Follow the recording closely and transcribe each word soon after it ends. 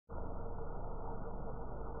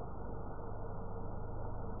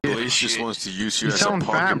Reese just wants to use you as a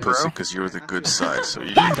pocket pussy because you're the good side, so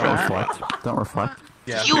you don't reflect. Don't reflect.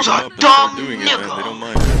 Yeah. You're a dumb doing nigga. it, man. They don't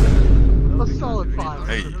mind. A solid 5.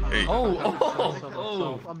 Hey.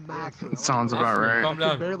 Oh. Sounds about right. Calm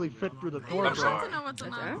down. Barely fit through the door. I'm sorry.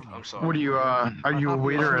 I'm sorry. What are you, are you a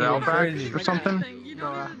waiter at Outback or something? No,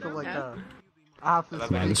 I have to like, I have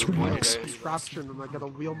this contraption and I gotta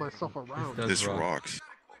wheel myself around. This rocks.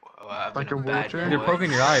 Like a wheelchair? You're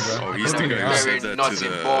poking your eye, bro. Oh, he's the guy who said that to the...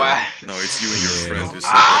 No, it's you and your friend who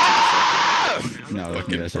said that to the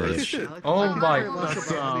fucking bird. Oh my.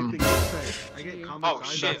 That's, Oh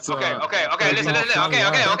shit. Okay. Listen. Okay.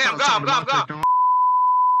 I'm gone.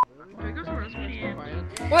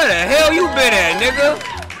 Where the hell you been at, nigga?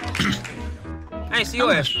 I ain't see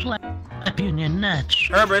your ass. Slap you in your nuts.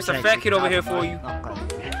 Herbert, it's a fat kid over here for you.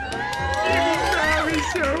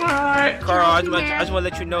 So hot. Carl, I just want to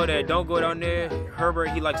let you know that don't go down there. Herbert,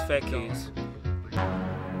 he likes fat kids.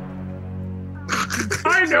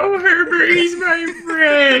 I know Herbert, he's my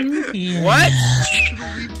friend. Yes. What?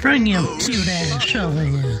 Bring your cute ass over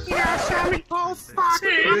here. Oh fuck,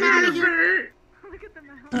 Herbert.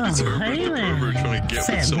 Oh, hey there. Trying to get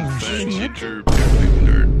with some fat shit.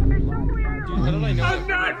 I'm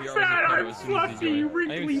not fat, I'm fluffy,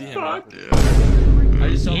 wrinkly fuck.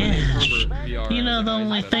 Yes. You know the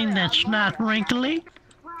only thing that's not wrinkly?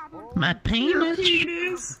 My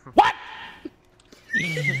penis. What?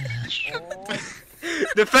 Yes.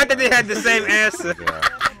 The fact that they had the same answer.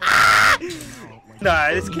 Nah,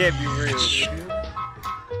 this can't be real.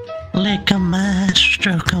 Lick of my,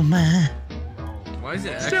 stroke of my, Why is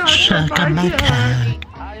it suck of my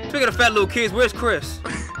cock. Speaking of fat little kids, where's Chris?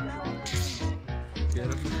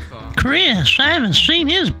 Chris, I haven't seen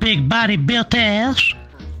his big body built ass.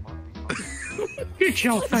 Get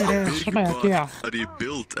your fat ass back here. Body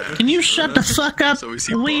built ass. Can you shut the fuck up, So is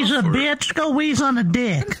he Wheezer, buffer? bitch? Go wheeze on the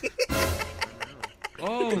dick.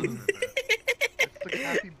 Oh.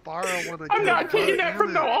 I'm not taking that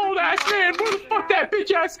from no old ass man. Where the fuck that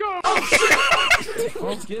bitch ass go? Oh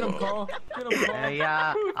shit. Get him, Carl. Get him, Carl.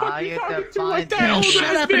 Yeah, I get the Like that Now old shut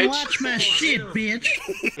ass up and bitch. watch my shit, bitch.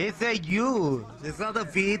 It's a you. It's not a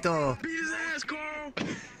Vito. Beat his ass, Carl!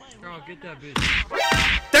 Carl, get that bitch.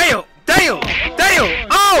 Damn!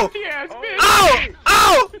 Oh! Yes, bitch.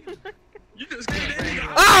 Oh! You just get it.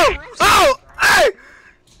 Oh! Hey!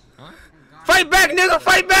 Fight back, nigga!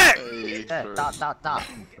 Fight back! Stop.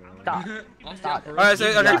 Alright, so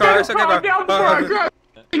okay, Carl. It's okay, Calm down before I Carl. grab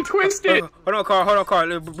and twist it. Hold on,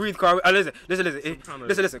 Carl. Breathe, Carl.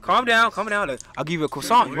 Listen. Calm down. I'll give you a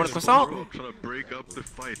croissant. You want a croissant? Bro, trying to break up the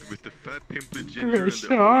fight with the fat pimply ginger You're and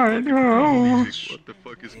sorry, the no. music. What the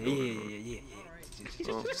fuck is going on? Yeah.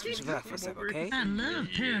 Just relax for a second, okay? I love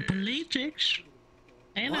paraplegics.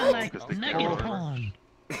 And I like nugget porn.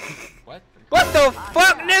 What the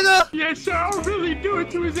fuck, nigga? Yes, I'll really do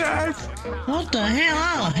it to his ass. What the hell?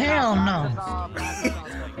 Oh, hell no.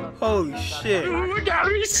 Holy shit. Ooh, I gotta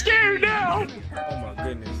be scared now. Oh my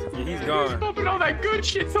goodness. Yeah, he's He's gone. bumping all that good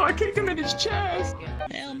shit, so I kicked him in his chest.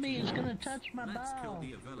 Tell me it's gonna touch my ball.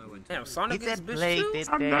 Damn, Sonic It's is a bitch play too? this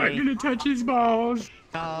I'm not day. gonna touch his balls.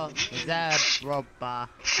 Oh, is that proper?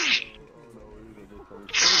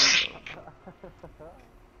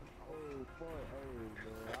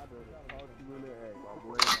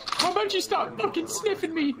 How about you stop fucking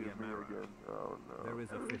sniffing me? There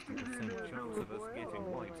is a 50% chance of us getting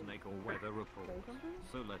white snake or weather report.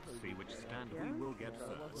 So let's see which stand we will get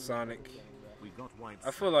first. Sonic. We got white.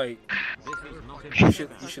 I feel like This is not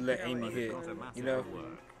you should let Amy hit, you know?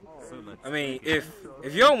 I mean, if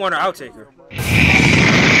you don't want her, I'll take her.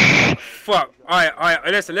 Fuck. Alright,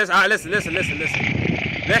 listen. Listen.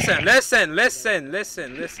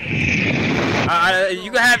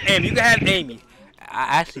 You can have Amy. I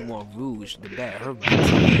actually want Rouge, the bad Herbert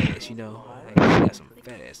ass, you know. She got some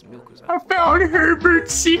fat ass milkers. I found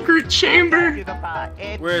Herbert's secret chamber.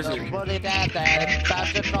 Where is it? Good boy. Good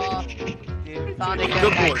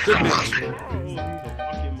bitch.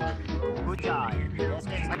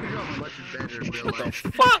 What the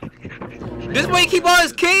fuck? This way he keep all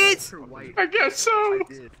his kids? I guess so.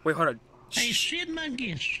 Wait, hold on. Hey, shit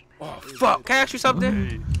nuggets. Oh, fuck. Can I ask you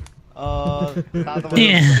something?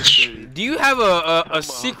 Yes. Do you have a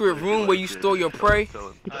secret room where you store your prey?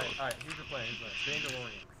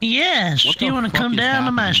 Yes. Do you want to come down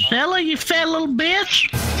to my cellar, you fat little bitch?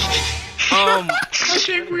 I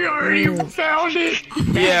think we already found it.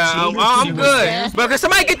 Yeah, I'm good. But can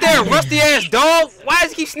somebody get that rusty ass dog? Why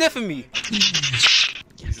does he keep sniffing me?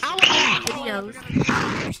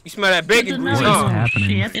 You smell that bacon grease, huh?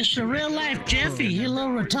 Shit. It's the real life Jeffy. He's a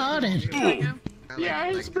little retarded. Yeah,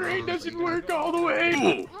 his brain doesn't work all the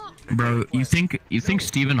way. Bro, you think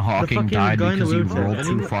Stephen Hawking died because he rolled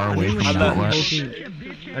too far away from the outlet?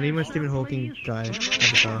 I need my Stephen Hawking guy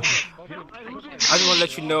avatar. I just want to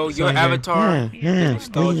let you know your avatar is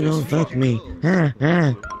nostalgic. Don't fuck me.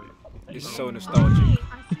 It's so nostalgic.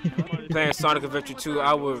 Playing Sonic Adventure 2,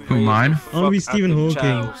 I would. Who, mine? I want to be Stephen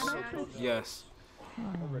Hawking. Yes.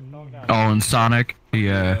 Oh, and Sonic?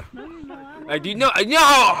 Yeah. Like, do you know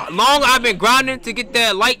how long I've been grinding to get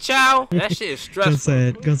that light child? That shit is stressful. Go say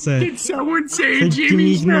it. Go say it. Did someone say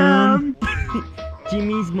Jimmy's mom?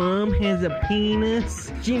 Jimmy's mom has a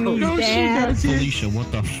penis. Jimmy's No, dad. Felicia,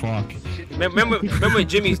 what the fuck? Remember when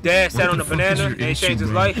Jimmy's dad sat on a banana and he changed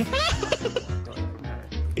his life?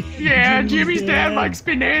 Yeah, Jimmy's dad likes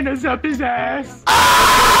bananas up his ass.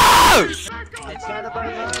 Oh!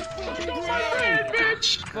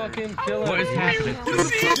 Fucking kill What is happening? Oh,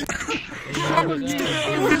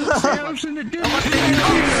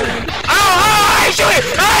 hey, shoot it!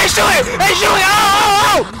 Hey, shoot it! Hey, shoot it!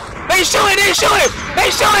 Oh! Hey, shoot it! Hey, shoot it! Hey,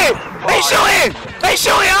 shoot it! Hey, shoot it! Hey,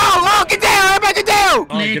 shoot it! Oh, get down! Everybody get down!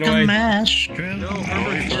 Make a mess.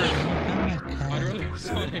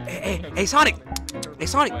 Hey, Sonic! Hey,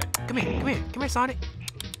 Sonic! Come here, Sonic!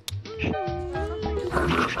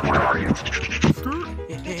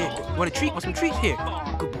 Hey, want a treat? Want some treats here?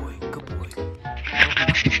 Good boy, good boy.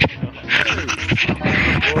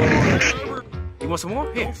 You want some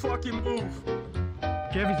more? Here. Don't fucking move.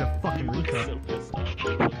 Gary's a fucking retard.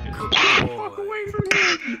 Fuck away from me.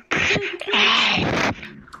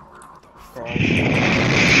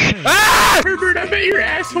 Ah! Herbert, I bet your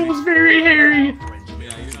asshole's very hairy.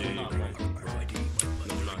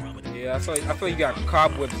 Yeah, I feel you got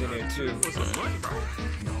cobwebs in there too.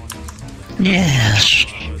 Yes.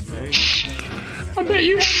 I bet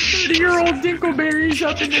you have 30-year-old dinkleberries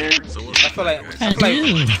up in there.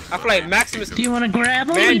 I feel like Maximus. Do you want to grab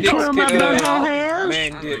them? Man You twirl my butthole hairs?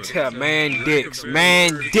 Man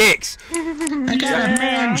dicks. I got a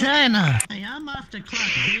mangina. Hey, I'm off the clock,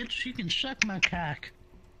 bitch. You can suck my cock.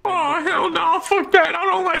 Oh, hell no. Fuck that. I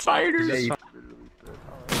don't like fighters.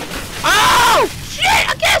 Oh! Shit!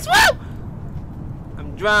 I can't swim!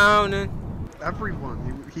 I'm drowning. Everyone.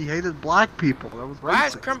 He hated black people. That was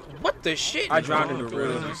racist. What the shit? I drowned in the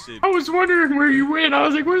river. I was wondering where you went. I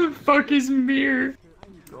was like, where the fuck is Mir?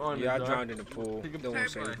 Yeah, I drowned in the pool. Don't want to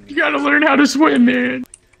say anything. You gotta learn how to swim, man.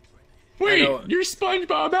 Wait, you're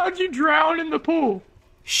SpongeBob. How'd you drown in the pool?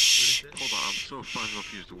 Shh. Hold on, I'm so fucking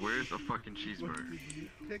confused. Where's a fucking cheeseburger?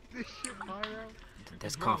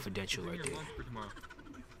 That's confidential right there.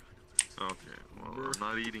 Okay, well, I'm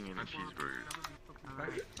not eating any cheeseburgers.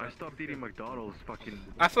 I stopped eating McDonald's fucking...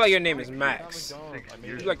 I feel like your name is Max.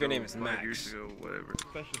 You look like your name is Max. Years ago, whatever.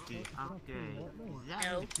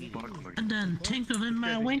 I done tinkled in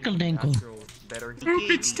my winkle dinkle. Oop,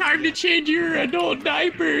 it's time to change your adult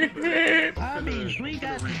diaper. Hobbies, we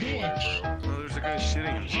got the ditch. Oh, there's a guy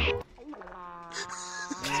shitting himself.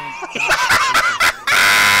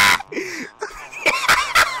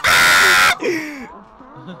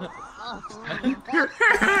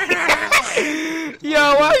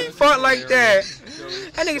 Yo, why you fart like that?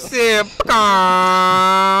 That nigga said,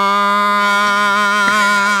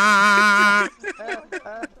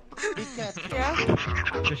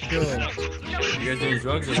 For sure. You guys doing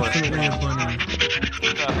drugs or what?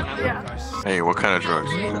 Hey, what kind of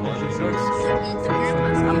drugs?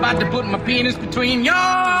 I'm about to put my penis between your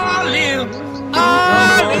lips.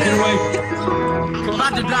 I'm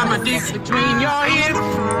about to drop my dick between your hips.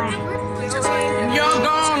 And you're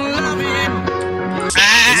gonna love it.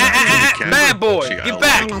 Bad boy, get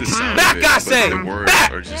back! Back, I say!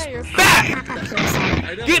 Back! Back!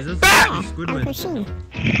 Get back! Squidward.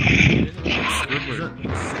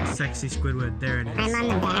 Sexy Squidward, there it is. I'm on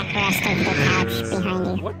the backrest of the couch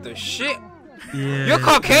behind you. What the shit? Yeah. You're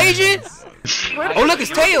Caucasian? Oh, look,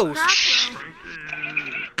 it's tails!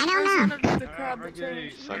 I don't know.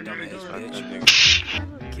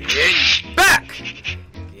 Get back!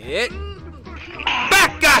 Get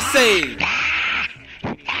back, I say!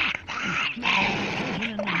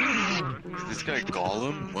 Is this guy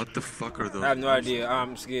Gollum? What the fuck are those? I have no idea.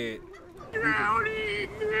 I'm scared.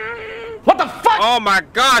 What the fuck? Oh my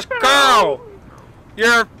gosh, Carl!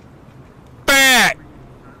 You're fat!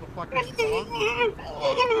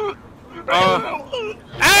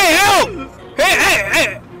 Hey, help!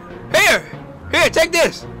 Hey! Here, take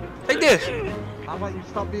this! Take this! How about you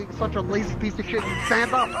stop being such a lazy piece of shit and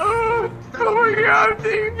stand up? Oh my god,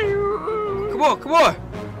 thank you! Come on!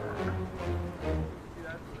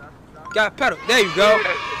 Got pedal. There you go.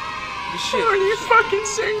 Good shit. Oh, you fucking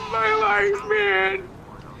saved my life, man!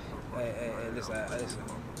 Hey, listen.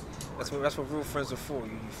 That's what real friends are for.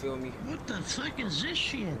 You feel me? What the fuck is this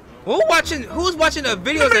shit? Who's watching the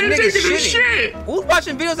videos of niggas shitting? Who's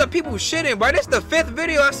watching videos of people shitting, bro? This is the 5th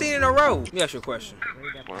video I've seen in a row. Let me ask you a question.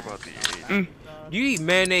 What about the age? Do you eat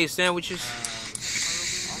mayonnaise sandwiches?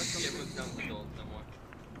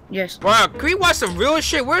 Yes. Bro, can we watch some real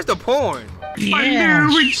shit? Where's the porn? Yeah.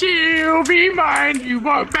 Chill, be mine. You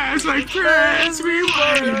walk past like friends. We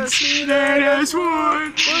want to see that as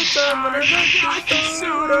one.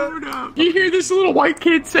 You hear this little white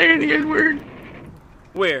kid saying the N-word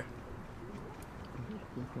Where?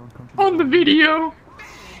 on the video.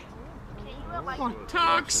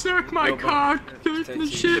 Talk, suck my cock, the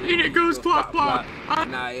shit, and it goes plop plop. I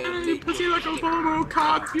pussy like a Bobo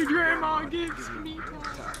cop. Your grandma gives me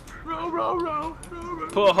top. Row, row, row, row, row.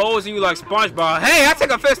 Put holes in you like SpongeBob. Hey, I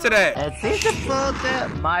take offense to that.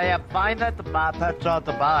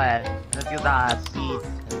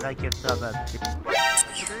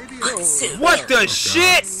 What the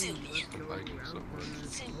shit?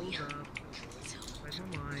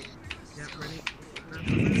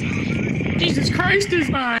 Jesus Christ is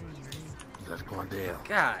mine.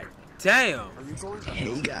 God damn.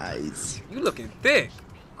 Hey guys. You looking thick.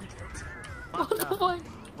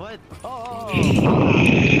 What? Oh my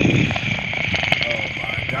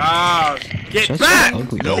gosh. Get back! Eat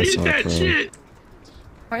that shit.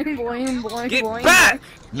 Get back!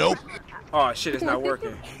 Nope. Oh shit, it's not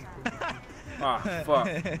working. Oh fuck.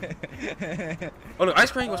 Oh look, ice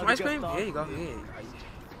cream. Want some ice cream? There you go. Yeah.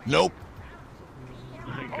 Nope.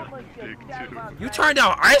 You turned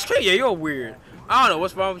down ice cream? Yeah, you're weird. I don't know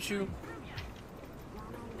what's wrong with you.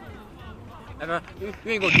 You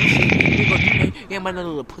ain't gonna do shit. You ain't gonna do. You ain't my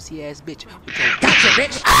little pussy ass bitch. Gotcha,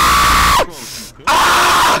 bitch. Ah!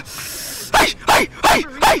 Ah! Hey!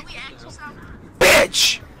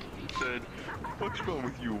 Bitch! Said, what's wrong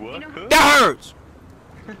with you? What? Huh? That hurts.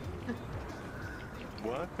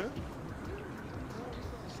 What? Huh?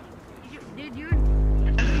 Dude, you.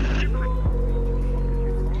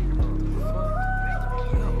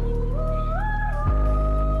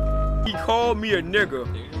 He called me a nigga.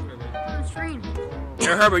 Hey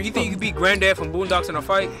Herbert, you think you could beat Granddad from Boondocks in a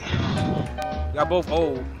fight? Y'all both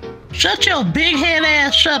old. Shut your big head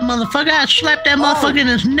ass up, motherfucker. I slapped that motherfucker in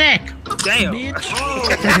his neck. Damn.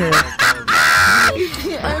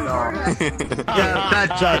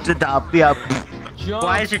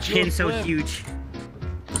 Why is your chin so huge?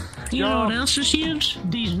 You know what else is huge?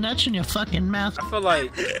 These nuts in your fucking mouth. I feel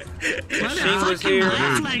like if Shane was here,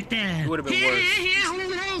 it would have been worse.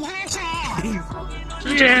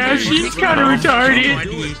 Yeah, she's kind of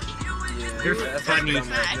retarded. You're funny.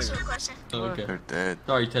 Okay. They're dead.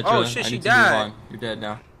 Sorry, Tetra. Oh shit, I she need to move died. on. You're dead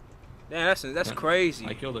now. Damn, that's crazy.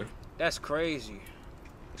 I killed her. That's crazy.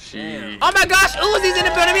 She. Oh my gosh, Uzi's in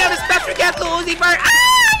the building. We have a special guest for Uzi Bird.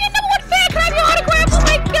 Ah, your number 1 fan. Can I have your autograph? Oh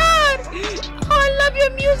my god. Oh, I love your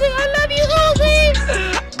music. I love you,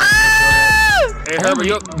 Uzi. Ah! Hey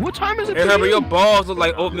Herbert, what time is it? Hey Herbert, your balls look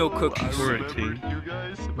like oatmeal cookies. You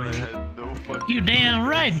guys, but I had no fucking. You damn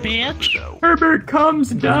right, bitch. Herbert comes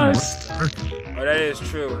dust. Oh, that is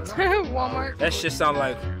true. Walmart. That shit sound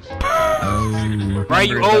like. Right,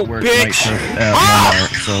 you old bitch.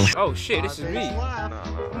 Oh shit, this is me.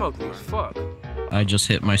 I'm ugly as fuck. I just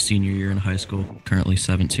hit my senior year in high school. Currently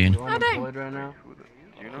 17. Oh dang.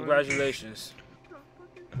 Congratulations.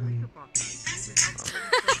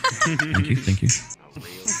 Thank you.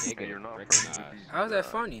 How's that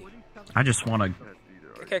funny? I just want to,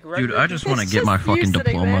 Okay, dude. I just want to get my fucking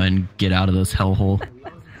diploma and get out of this hellhole.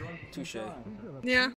 Touche. Yeah.